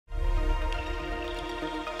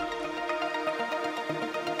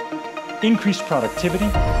increased productivity,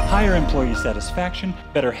 higher employee satisfaction,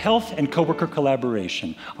 better health, and coworker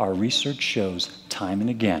collaboration. Our research shows time and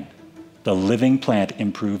again, the living plant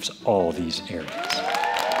improves all these areas.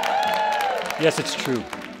 Yes, it's true.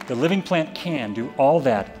 The living plant can do all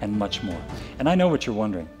that and much more. And I know what you're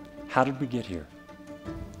wondering. How did we get here?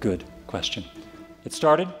 Good question. It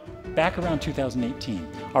started back around 2018.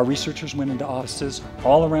 Our researchers went into offices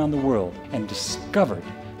all around the world and discovered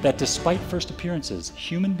that despite first appearances,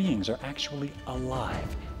 human beings are actually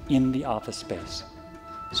alive in the office space.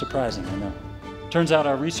 Surprising, I know. Turns out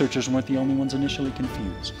our researchers weren't the only ones initially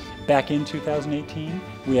confused. Back in 2018,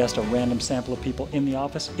 we asked a random sample of people in the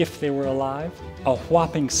office if they were alive. A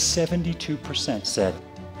whopping 72% said,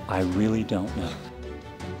 "I really don't know."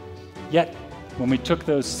 Yet, when we took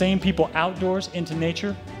those same people outdoors into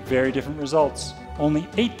nature, very different results. Only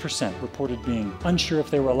 8% reported being unsure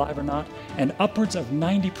if they were alive or not, and upwards of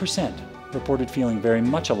 90% reported feeling very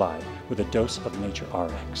much alive with a dose of Nature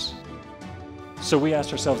RX. So we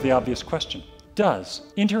asked ourselves the obvious question: does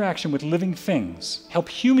interaction with living things help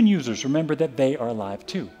human users remember that they are alive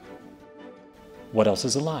too? What else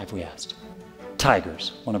is alive, we asked.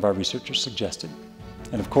 Tigers, one of our researchers suggested.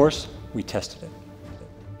 And of course, we tested it.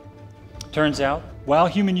 Turns out, while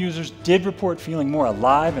human users did report feeling more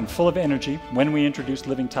alive and full of energy when we introduced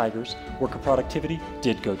living tigers, worker productivity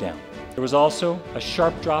did go down. There was also a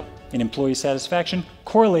sharp drop in employee satisfaction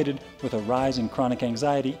correlated with a rise in chronic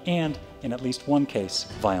anxiety and, in at least one case,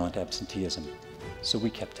 violent absenteeism. So we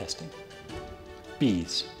kept testing.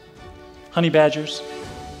 Bees, honey badgers,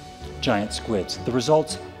 giant squids. The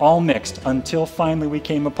results all mixed until finally we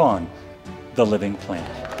came upon the living plant.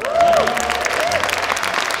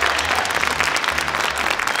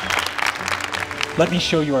 Let me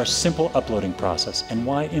show you our simple uploading process and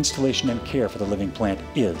why installation and care for the living plant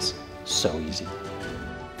is so easy.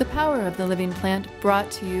 The power of the living plant,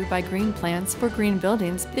 brought to you by Green Plants for Green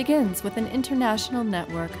Buildings, begins with an international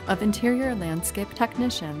network of interior landscape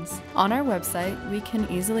technicians. On our website, we can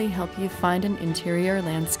easily help you find an interior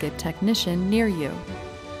landscape technician near you.